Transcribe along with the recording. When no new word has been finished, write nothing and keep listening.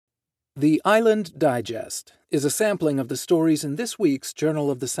The Island Digest is a sampling of the stories in this week's Journal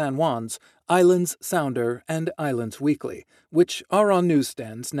of the San Juans, Islands Sounder, and Islands Weekly, which are on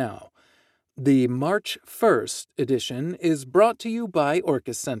newsstands now. The March 1st edition is brought to you by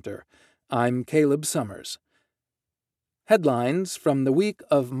Orcas Center. I'm Caleb Summers. Headlines from the week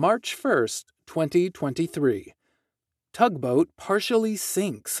of March 1st, 2023. Tugboat partially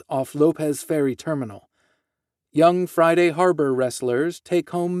sinks off Lopez Ferry Terminal. Young Friday Harbor wrestlers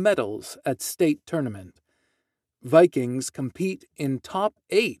take home medals at state tournament. Vikings compete in top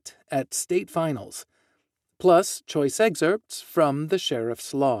 8 at state finals. Plus, choice excerpts from the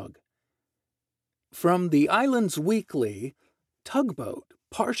Sheriff's Log. From the Islands Weekly, Tugboat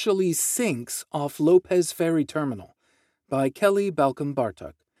partially sinks off Lopez Ferry Terminal by Kelly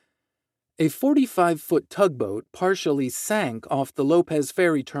Balcom-Bartok. A 45-foot tugboat partially sank off the Lopez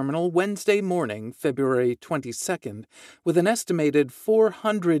Ferry Terminal Wednesday morning, February 22nd, with an estimated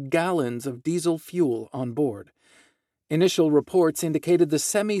 400 gallons of diesel fuel on board. Initial reports indicated the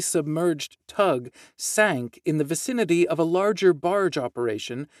semi-submerged tug sank in the vicinity of a larger barge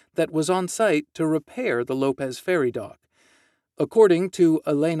operation that was on site to repair the Lopez Ferry dock. According to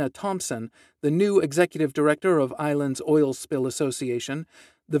Elena Thompson, the new executive director of Islands Oil Spill Association,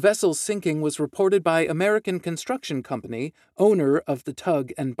 the vessel's sinking was reported by American Construction Company, owner of the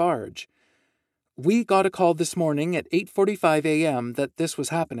tug and barge. "We got a call this morning at 8:45 a.m. that this was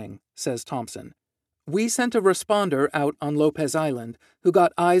happening," says Thompson. "We sent a responder out on Lopez Island who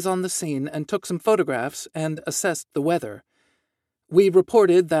got eyes on the scene and took some photographs and assessed the weather. We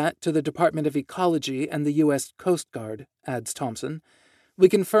reported that to the Department of Ecology and the U.S. Coast Guard," adds Thompson. "We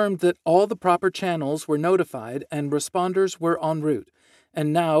confirmed that all the proper channels were notified and responders were en route,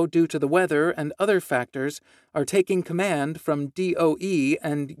 and now, due to the weather and other factors, are taking command from DOE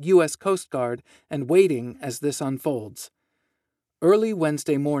and U.S. Coast Guard and waiting as this unfolds." Early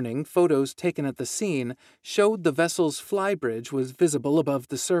Wednesday morning, photos taken at the scene showed the vessel's flybridge was visible above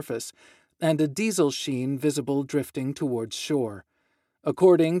the surface and a diesel sheen visible drifting towards shore.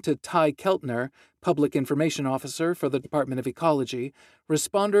 According to Ty Keltner, Public Information Officer for the Department of Ecology,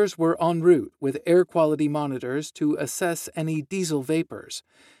 responders were en route with air quality monitors to assess any diesel vapors.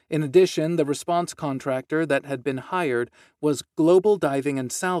 In addition, the response contractor that had been hired was Global Diving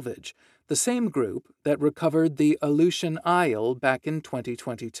and Salvage, the same group that recovered the Aleutian Isle back in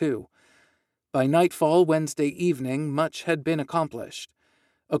 2022. By nightfall Wednesday evening, much had been accomplished.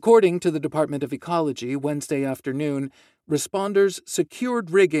 According to the Department of Ecology, Wednesday afternoon, responders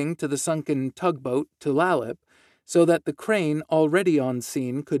secured rigging to the sunken tugboat Tulalip so that the crane already on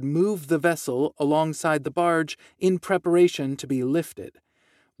scene could move the vessel alongside the barge in preparation to be lifted.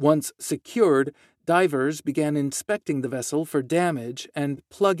 Once secured, divers began inspecting the vessel for damage and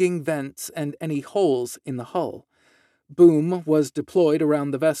plugging vents and any holes in the hull. Boom was deployed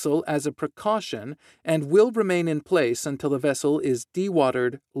around the vessel as a precaution and will remain in place until the vessel is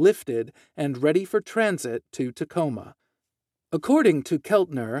dewatered, lifted, and ready for transit to Tacoma. According to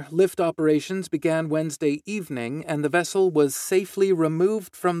Keltner, lift operations began Wednesday evening and the vessel was safely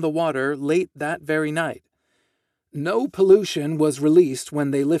removed from the water late that very night. "No pollution was released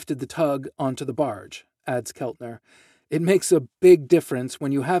when they lifted the tug onto the barge," adds Keltner. "It makes a big difference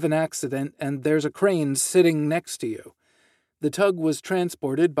when you have an accident and there's a crane sitting next to you." The tug was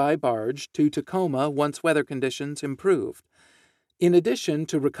transported by barge to Tacoma once weather conditions improved. In addition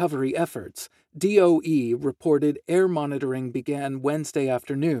to recovery efforts, DOE reported air monitoring began Wednesday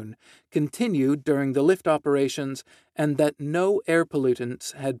afternoon, continued during the lift operations, and that no air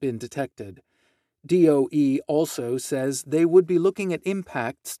pollutants had been detected. DOE also says they would be looking at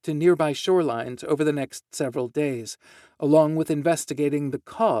impacts to nearby shorelines over the next several days, along with investigating the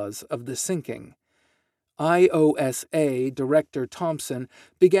cause of the sinking. IOSA Director Thompson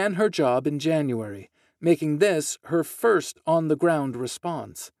began her job in January, making this her first on-the-ground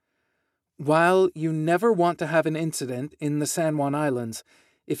response. "While you never want to have an incident in the San Juan Islands,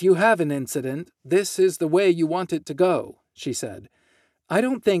 if you have an incident, this is the way you want it to go," she said. "I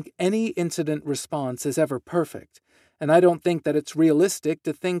don't think any incident response is ever perfect, and I don't think that it's realistic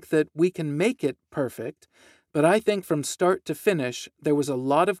to think that we can make it perfect, but I think from start to finish there was a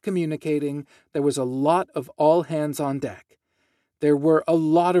lot of communicating, there was a lot of all hands on deck. There were a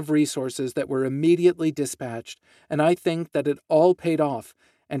lot of resources that were immediately dispatched, and I think that it all paid off,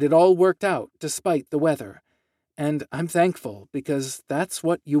 and it all worked out despite the weather. And I'm thankful because that's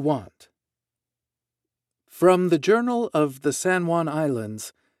what you want." From the Journal of the San Juan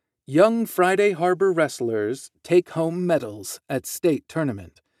Islands, Young Friday Harbor wrestlers take home medals at state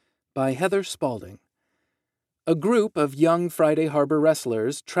tournament, by Heather Spalding. A group of young Friday Harbor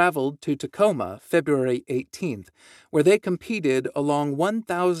wrestlers traveled to Tacoma February 18th, where they competed along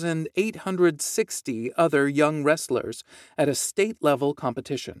 1,860 other young wrestlers at a state-level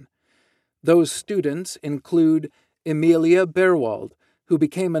competition. Those students include Emilia Berwald, who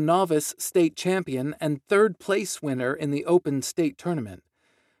became a novice state champion and third-place winner in the Open State Tournament.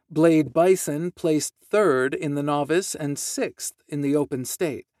 Blade Bison placed third in the novice and sixth in the Open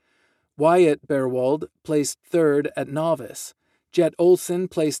State. Wyatt Berwald placed third at novice. Jet Olson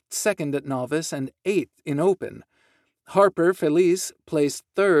placed second at novice and eighth in Open. Harper Felice placed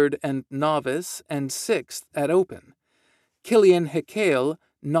third and novice and sixth at Open. Killian Hicale,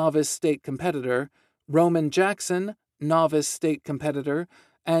 novice state competitor, Roman Jackson, novice state competitor,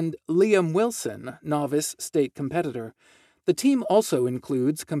 and Liam Wilson, novice state competitor. The team also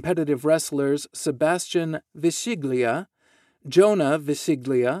includes competitive wrestlers Sebastian Visiglia, Jonah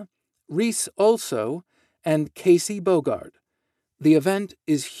Visiglia, Reese Also, and Casey Bogard. The event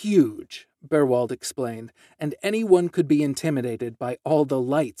is huge, Berwald explained, and anyone could be intimidated by all the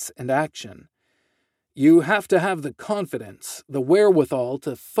lights and action. You have to have the confidence, the wherewithal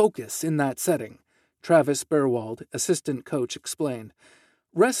to focus in that setting, Travis Berwald, assistant coach, explained.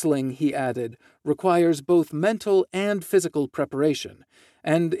 Wrestling, he added, requires both mental and physical preparation,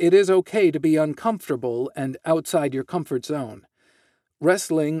 and it is okay to be uncomfortable and outside your comfort zone.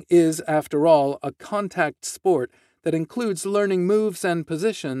 Wrestling is, after all, a contact sport that includes learning moves and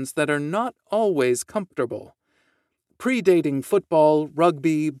positions that are not always comfortable. Predating football,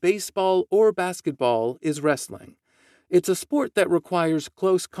 rugby, baseball, or basketball is wrestling. It's a sport that requires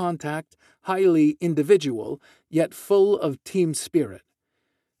close contact, highly individual, yet full of team spirit.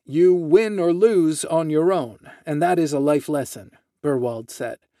 You win or lose on your own, and that is a life lesson, Berwald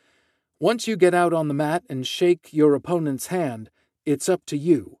said. Once you get out on the mat and shake your opponent's hand, it's up to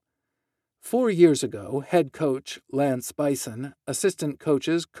you. 4 years ago, head coach Lance Bison, assistant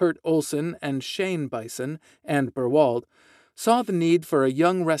coaches Kurt Olson and Shane Bison, and Berwald saw the need for a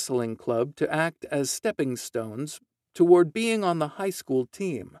young wrestling club to act as stepping stones toward being on the high school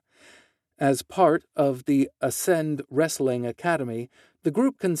team. As part of the Ascend Wrestling Academy, the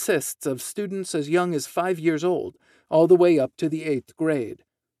group consists of students as young as 5 years old, all the way up to the 8th grade.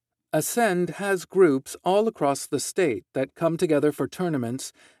 Ascend has groups all across the state that come together for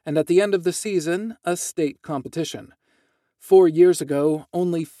tournaments and at the end of the season, a state competition. 4 years ago,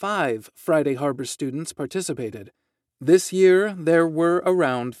 only 5 Friday Harbor students participated. This year, there were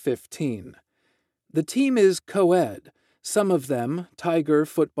around 15. The team is co-ed, some of them Tiger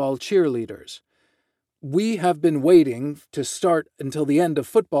football cheerleaders. We have been waiting to start until the end of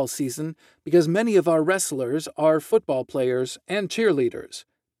football season because many of our wrestlers are football players and cheerleaders,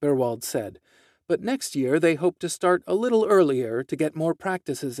 Berwald said, but next year they hope to start a little earlier to get more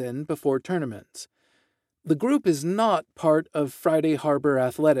practices in before tournaments. The group is not part of Friday Harbor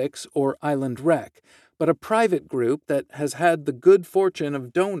Athletics or Island Rec, but a private group that has had the good fortune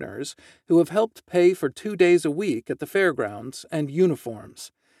of donors who have helped pay for 2 days a week at the fairgrounds and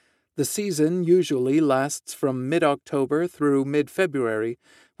uniforms. The season usually lasts from mid-October through mid-February,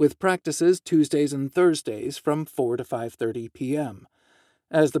 with practices Tuesdays and Thursdays from 4 to 5:30 p.m.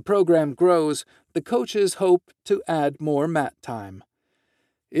 As the program grows, the coaches hope to add more mat time.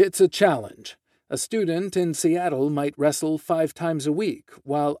 It's a challenge. A student in Seattle might wrestle 5 times a week,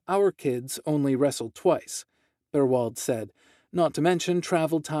 while our kids only wrestle twice, Berwald said, not to mention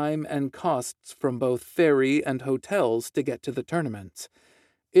travel time and costs from both ferry and hotels to get to the tournaments.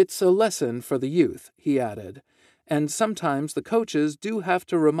 It's a lesson for the youth, he added, and sometimes the coaches do have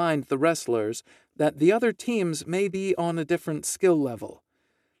to remind the wrestlers that the other teams may be on a different skill level.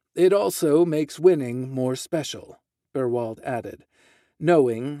 It also makes winning more special, Berwald added,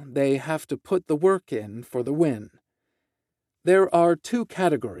 knowing they have to put the work in for the win. There are 2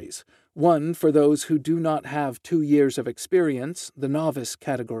 categories, one for those who do not have 2 years of experience, the novice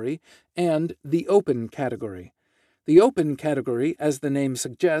category, and the open category. The open category, as the name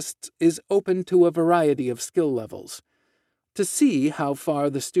suggests, is open to a variety of skill levels. To see how far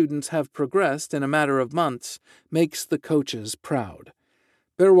the students have progressed in a matter of months makes the coaches proud.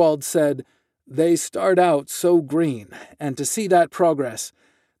 Berwald said, "They start out so green, and to see that progress,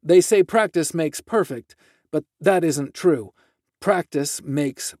 they say practice makes perfect, but that isn't true. Practice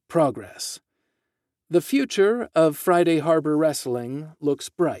makes progress." The future of Friday Harbor Wrestling looks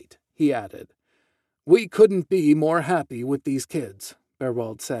bright, he added. We couldn't be more happy with these kids,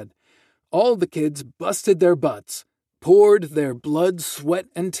 Berwald said. All the kids busted their butts, poured their blood, sweat,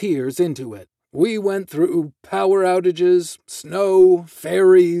 and tears into it. We went through power outages, snow,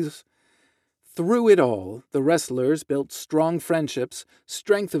 ferries. Through it all, the wrestlers built strong friendships,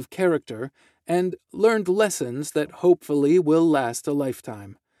 strength of character, and learned lessons that hopefully will last a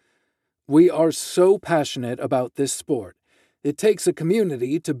lifetime. We are so passionate about this sport. It takes a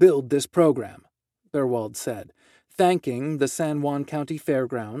community to build this program, Berwald said, thanking the San Juan County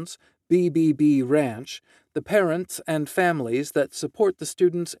Fairgrounds, BBB Ranch, the parents and families that support the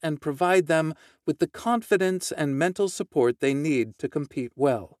students and provide them with the confidence and mental support they need to compete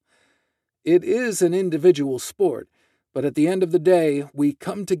well. It is an individual sport, but at the end of the day, we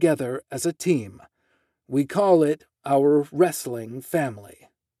come together as a team. We call it our wrestling family,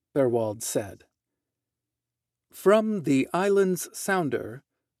 Berwald said. From the Islands Sounder,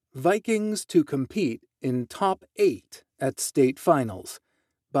 Vikings to compete in top 8 at state finals,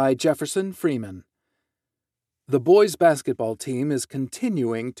 by Jefferson Freeman. The boys' basketball team is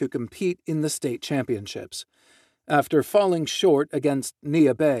continuing to compete in the state championships. After falling short against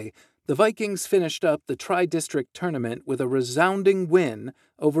Nia Bay, the Vikings finished up the Tri-District tournament with a resounding win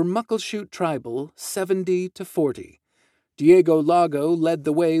over Muckleshoot Tribal 70-40. Diego Lago led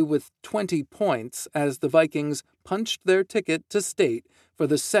the way with 20 points as the Vikings punched their ticket to state for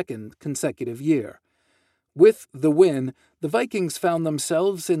the second consecutive year. With the win, the Vikings found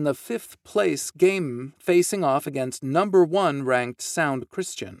themselves in the 5th-place game facing off against number 1 ranked Sound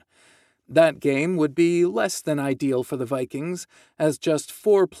Christian. That game would be less than ideal for the Vikings, as just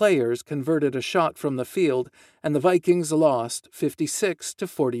 4 players converted a shot from the field, and the Vikings lost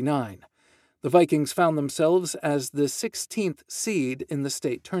 56-49. The Vikings found themselves as the 16th seed in the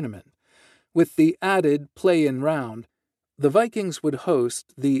state tournament. With the added play-in round, the Vikings would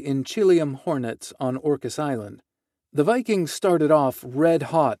host the Inchilium Hornets on Orcas Island. The Vikings started off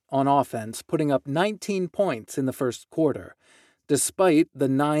red-hot on offense, putting up 19 points in the first quarter. Despite the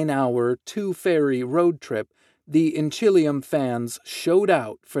 9-hour, 2-ferry road trip, the Inchilium fans showed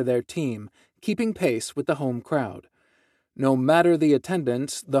out for their team, keeping pace with the home crowd. No matter the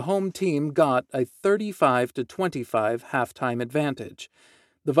attendance, the home team got a 35-25 halftime advantage.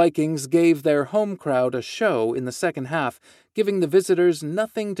 The Vikings gave their home crowd a show in the second half, giving the visitors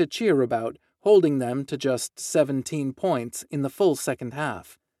nothing to cheer about, holding them to just 17 points in the full second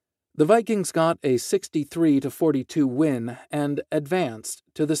half. The Vikings got a 63-42 win and advanced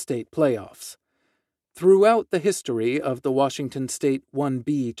to the state playoffs. Throughout the history of the Washington State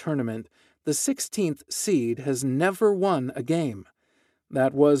 1B tournament, the 16th seed has never won a game.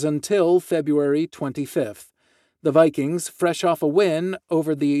 That was until February 25th. The Vikings, fresh off a win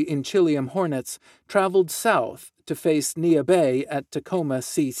over the Inchilium Hornets, traveled south to face Nia Bay at Tacoma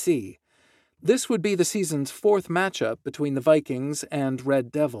CC. This would be the season's 4th matchup between the Vikings and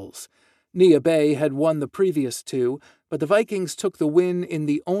Red Devils. Nia Bay had won the previous 2, but the Vikings took the win in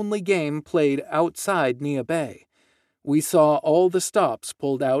the only game played outside Nia Bay. We saw all the stops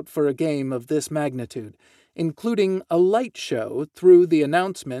pulled out for a game of this magnitude, including a light show through the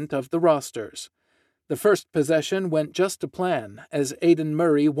announcement of the rosters. The first possession went just to plan, as Aidan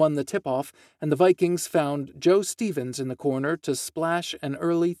Murray won the tip-off, and the Vikings found Joe Stevens in the corner to splash an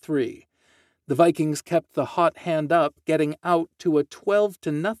early 3. The Vikings kept the hot hand up, getting out to a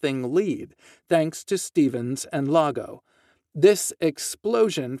 12-0 lead, thanks to Stevens and Lago. This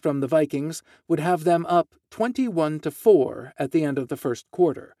explosion from the Vikings would have them up 21-4 at the end of the first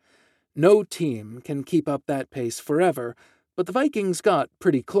quarter. No team can keep up that pace forever, but the Vikings got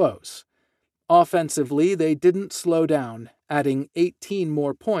pretty close. Offensively, they didn't slow down, adding 18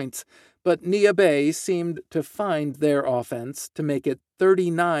 more points, but Nia Bay seemed to find their offense to make it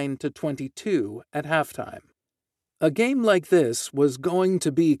 39-22 at halftime. A game like this was going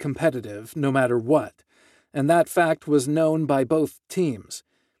to be competitive no matter what, and that fact was known by both teams.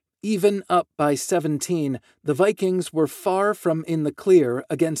 Even up by 17, the Vikings were far from in the clear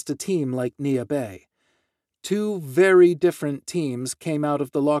against a team like Nia Bay. 2 very different teams came out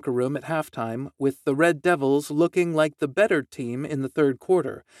of the locker room at halftime, with the Red Devils looking like the better team in the third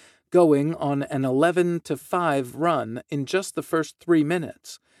quarter, going on an 11-5 run in just the first 3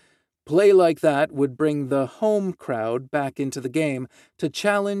 minutes. Play like that would bring the home crowd back into the game to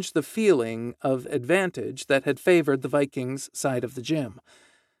challenge the feeling of advantage that had favored the Vikings' side of the gym.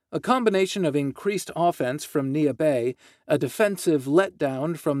 A combination of increased offense from Nia Bay, a defensive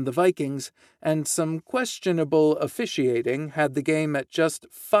letdown from the Vikings, and some questionable officiating had the game at just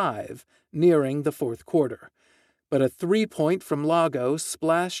 5 nearing the fourth quarter. But a 3-point from Lago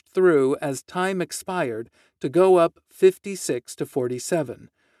splashed through as time expired to go up 56-47.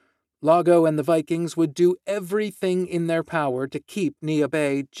 Lago and the Vikings would do everything in their power to keep Nia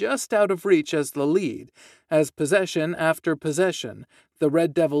Bay just out of reach as the lead, as possession after possession, the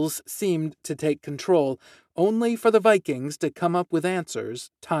Red Devils seemed to take control, only for the Vikings to come up with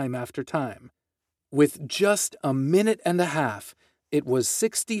answers time after time. With just a minute and a half, It was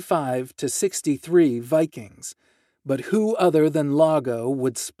 65-63 Vikings. But who other than Lago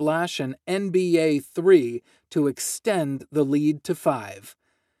would splash an NBA 3 to extend the lead to 5?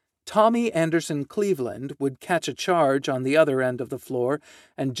 Tommy Anderson Cleveland would catch a charge on the other end of the floor,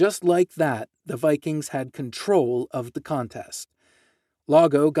 and just like that, the Vikings had control of the contest.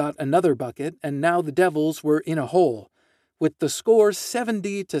 Lago got another bucket, and now the Devils were in a hole. With the score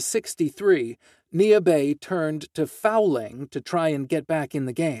 70-63, Nia Bay turned to fouling to try and get back in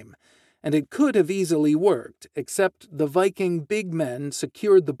the game, and it could have easily worked, except the Viking big men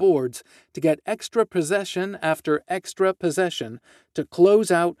secured the boards to get extra possession after extra possession to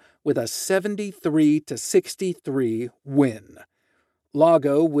close out with a 73-63 win.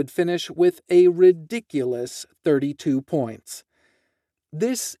 Lago would finish with a ridiculous 32 points.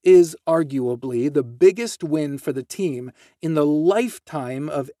 This is arguably the biggest win for the team in the lifetime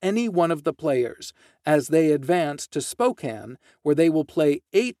of any one of the players, as they advance to Spokane, where they will play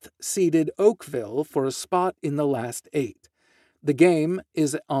 8th-seeded Oakville for a spot in the last 8. The game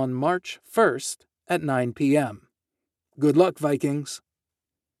is on March 1st at 9 p.m. Good luck, Vikings!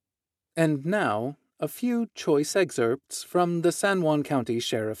 And now, a few choice excerpts from the San Juan County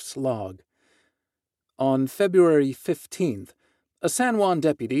Sheriff's log. On February 15th, a San Juan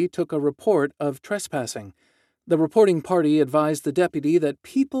deputy took a report of trespassing. The reporting party advised the deputy that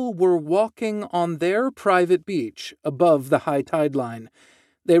people were walking on their private beach above the high tide line.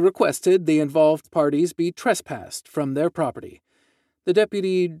 They requested the involved parties be trespassed from their property. The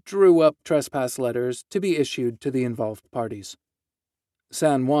deputy drew up trespass letters to be issued to the involved parties.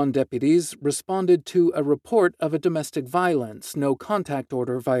 San Juan deputies responded to a report of a domestic violence no-contact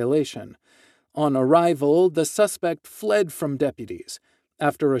order violation. On arrival, the suspect fled from deputies.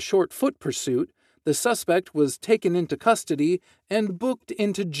 After a short foot pursuit, the suspect was taken into custody and booked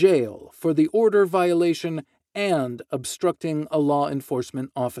into jail for the order violation and obstructing a law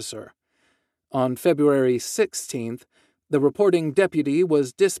enforcement officer. On February 16th, the reporting deputy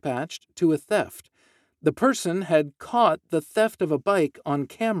was dispatched to a theft. The person had caught the theft of a bike on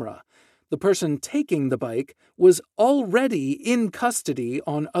camera. The person taking the bike was already in custody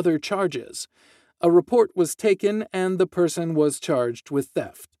on other charges. A report was taken and the person was charged with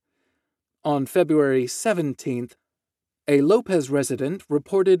theft. On February 17th, a Lopez resident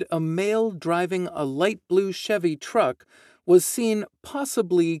reported a male driving a light blue Chevy truck was seen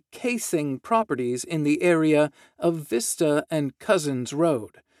possibly casing properties in the area of Vista and Cousins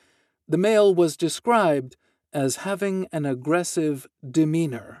Road. The male was described as having an aggressive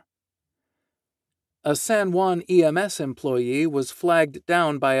demeanor. A San Juan EMS employee was flagged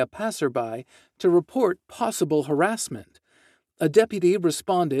down by a passerby to report possible harassment. A deputy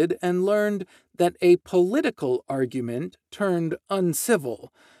responded and learned that a political argument turned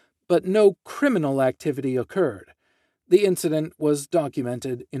uncivil, but no criminal activity occurred. The incident was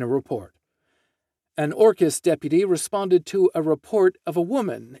documented in a report. An Orcas deputy responded to a report of a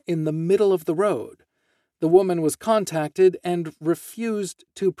woman in the middle of the road. The woman was contacted and refused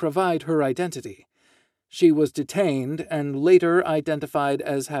to provide her identity. She was detained and later identified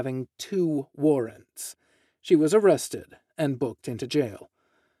as having 2 warrants. She was arrested and booked into jail.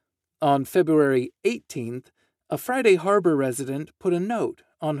 On February 18th, a Friday Harbor resident put a note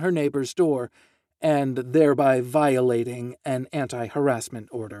on her neighbor's door, and thereby violating an anti-harassment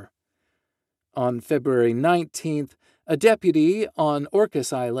order. On February 19th, a deputy on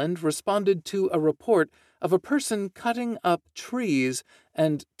Orcas Island responded to a report of a person cutting up trees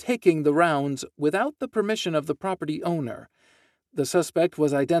and taking the rounds without the permission of the property owner. The suspect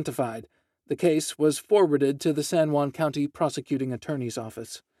was identified. The case was forwarded to the San Juan County Prosecuting Attorney's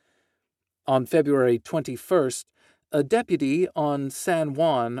Office. On February 21st, a deputy on San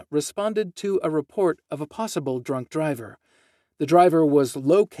Juan responded to a report of a possible drunk driver. The driver was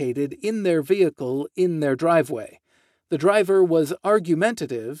located in their vehicle in their driveway. The driver was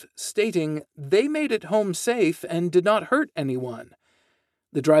argumentative, stating they made it home safe and did not hurt anyone.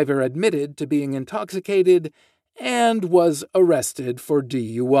 The driver admitted to being intoxicated and was arrested for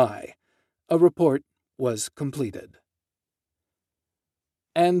DUI. A report was completed.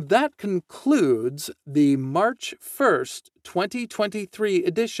 And that concludes the March 1st, 2023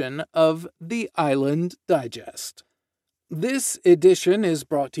 edition of the Island Digest. This edition is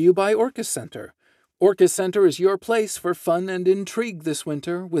brought to you by Orcas Center. Orcas Center is your place for fun and intrigue this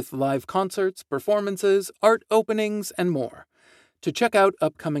winter with live concerts, performances, art openings, and more. To check out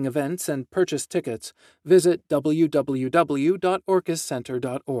upcoming events and purchase tickets, visit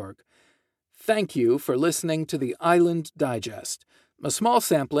www.orcascenter.org. Thank you for listening to the Island Digest, a small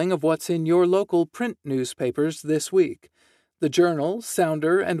sampling of what's in your local print newspapers this week. The Journal,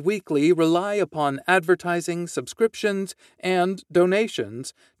 Sounder, and Weekly rely upon advertising, subscriptions, and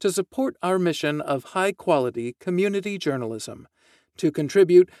donations to support our mission of high-quality community journalism. To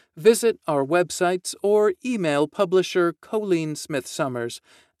contribute, visit our websites or email publisher Colleen Smith Summers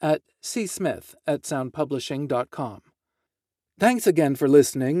at csmith@soundpublishing.com. Thanks again for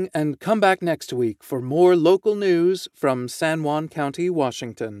listening, and come back next week for more local news from San Juan County,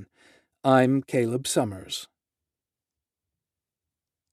 Washington. I'm Caleb Summers.